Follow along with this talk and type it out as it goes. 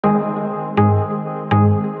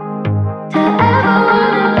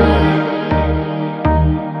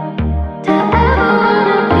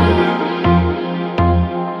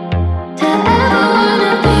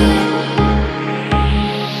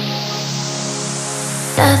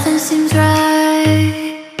seems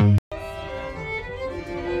right.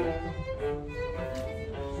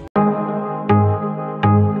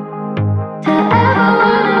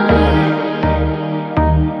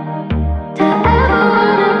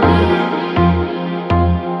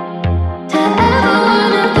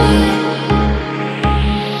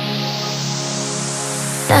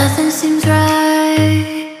 Nothing seems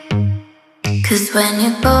right. 'Cause when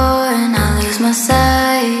you're born, I lose my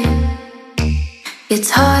sight. It's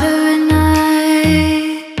harder at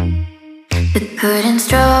night. The curtain's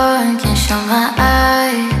drawn, can't show my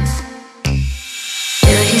eyes.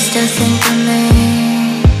 Do you still think of me?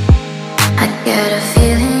 I get a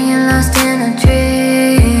feeling you're lost in a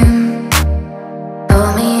dream.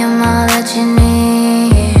 Told me I'm all that you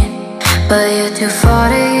need, but you're too far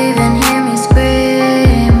to even hear me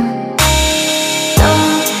scream.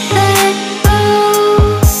 Don't let go,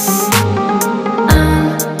 I'm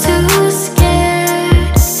too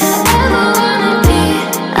scared to ever wanna be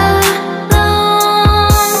alone.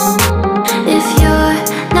 If you're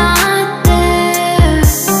not there,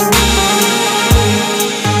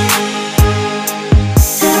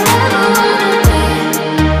 to ever wanna be,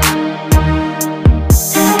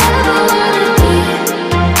 to ever wanna be,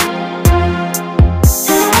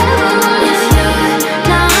 to ever, if you're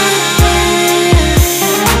not there,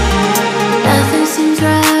 nothing seems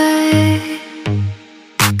right.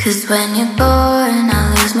 'Cause when you're born, I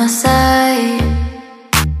lose my sight.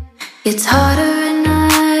 It's harder at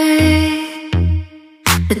night.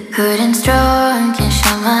 The curtain's drawn, can't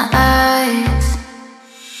show my eyes.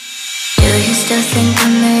 Do you still think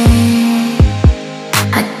of me?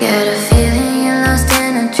 I get a feeling you're lost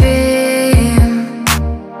in a dream.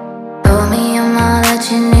 Told me I'm all that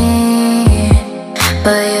you need,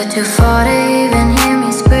 but you're too far to even hear